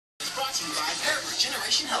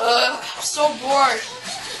I'm so bored.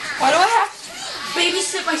 Why do I have to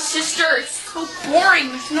babysit my sister? It's so boring.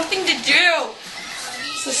 There's nothing to do.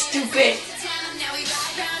 So stupid.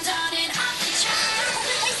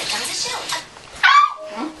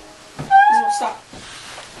 Huh? Stop.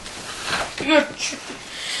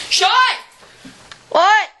 Sean!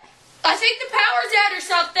 What? I think the power's out or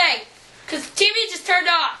something. Because the TV just turned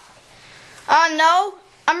off. No.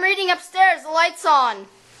 I'm reading upstairs. The light's on.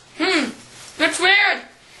 That's weird.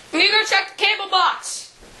 We need to go check the cable box.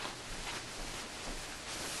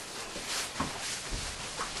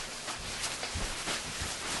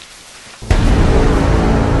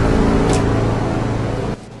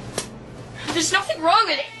 There's nothing wrong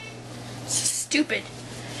with it. It's so stupid.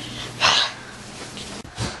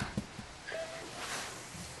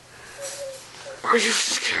 Are you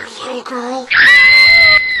scared, little girl?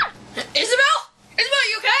 Isabel? Isabel,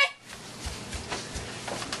 you okay?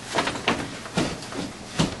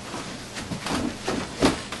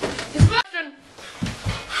 Isabel?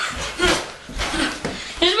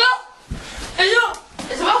 Isabel? Isabel?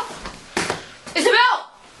 Isabel? Isabel?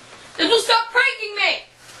 Isabel, stop pranking me!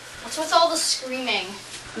 What's with all the screaming?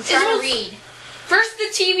 I'm trying to read. First the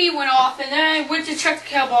TV went off, and then I went to check the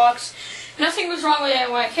cable box. Nothing was wrong with it.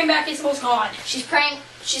 When I came back, Isabel's gone. She's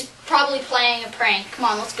probably playing a prank. Come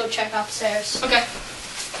on, let's go check upstairs. Okay.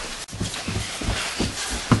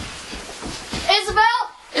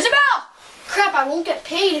 Isabel! Isabel! Crap, I won't get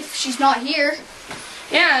paid if she's not here.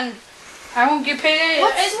 Yeah, and I won't get paid.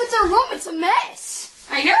 What is with our room? It's a mess.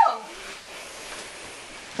 I know.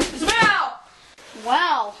 Isabel!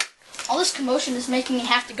 Wow. All this commotion is making me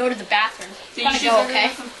have to go to the bathroom. You Gotta go,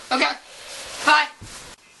 okay? Okay. Bye.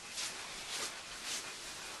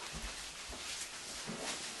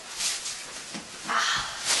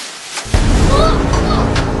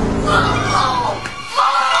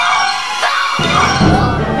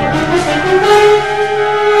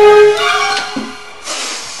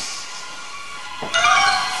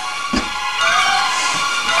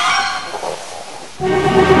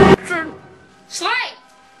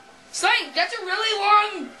 Slang, that's a really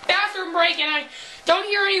long bathroom break and I don't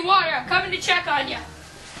hear any water. I'm coming to check on you.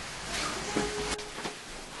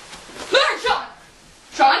 There, Sean!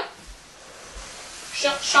 Sean?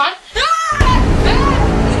 Sean?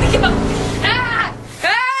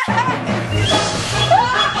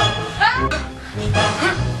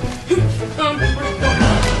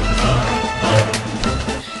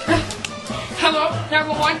 Hello,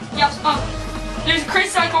 911. Yes, there's a crazy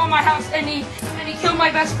psycho in my house and he killed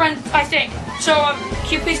my best friend, I think. So,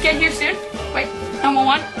 can you please get here soon? Wait,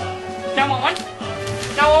 911? 911?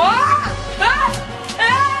 911!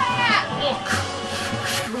 Look,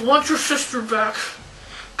 if you want your sister back,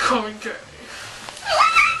 come and get me.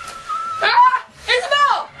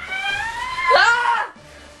 Isabel!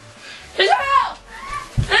 Isabel!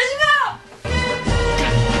 Isabel!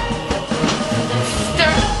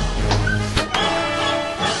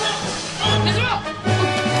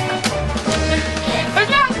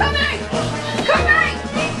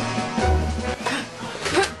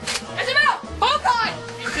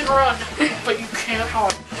 Run, but you can't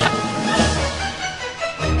hide.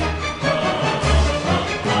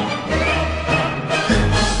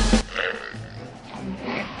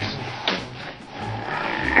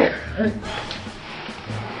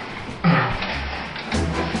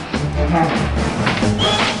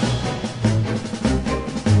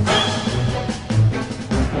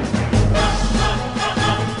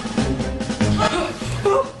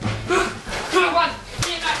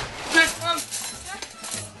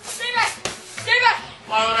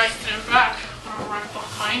 Why would I stand back? I'm right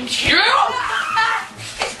behind you.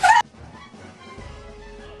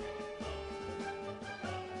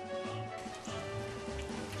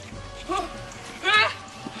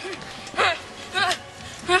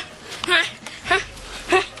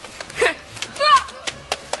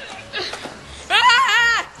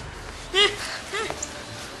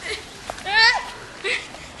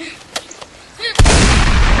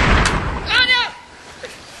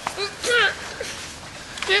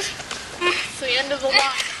 It's the end of the line,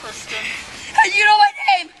 Kristen. You know my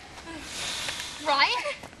name? Ryan?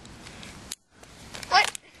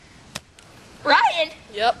 What? Ryan?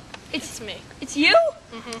 Yep, it's me. It's you?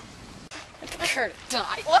 Mm-hmm. I heard it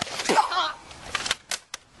die. What?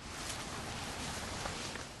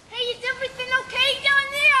 Hey, is everything okay down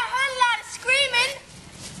there? I heard a lot of screaming.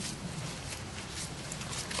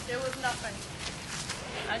 There was nothing.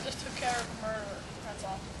 I just took care of a murderer, that's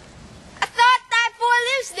all. I thought that boy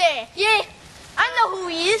lives there. Yeah, I know who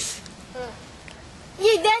he is.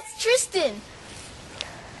 Yeah, that's Tristan.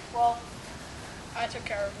 Well, I took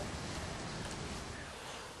care of him.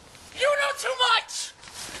 too much!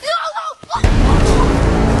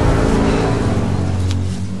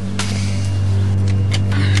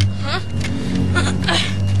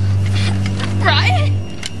 Ryan?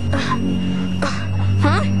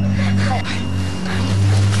 Huh?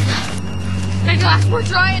 Any last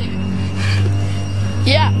words, Ryan?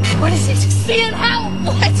 Yeah. What is it? Seeing how?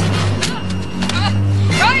 What?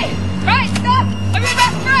 Ryan! Ryan, stop! I'm your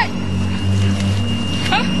best friend!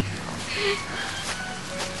 Huh?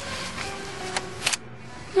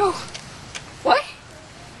 No. What?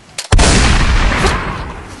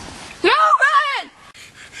 No, Ryan!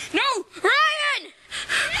 No, Ryan!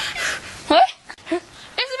 What?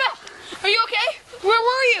 Isabel, are you okay? Where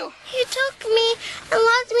were you? He took me and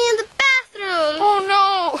locked me in the bathroom. Oh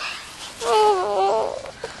no. Oh.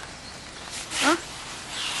 Huh?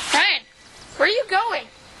 Ryan, where are you going?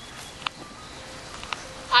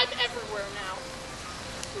 I'm everywhere now.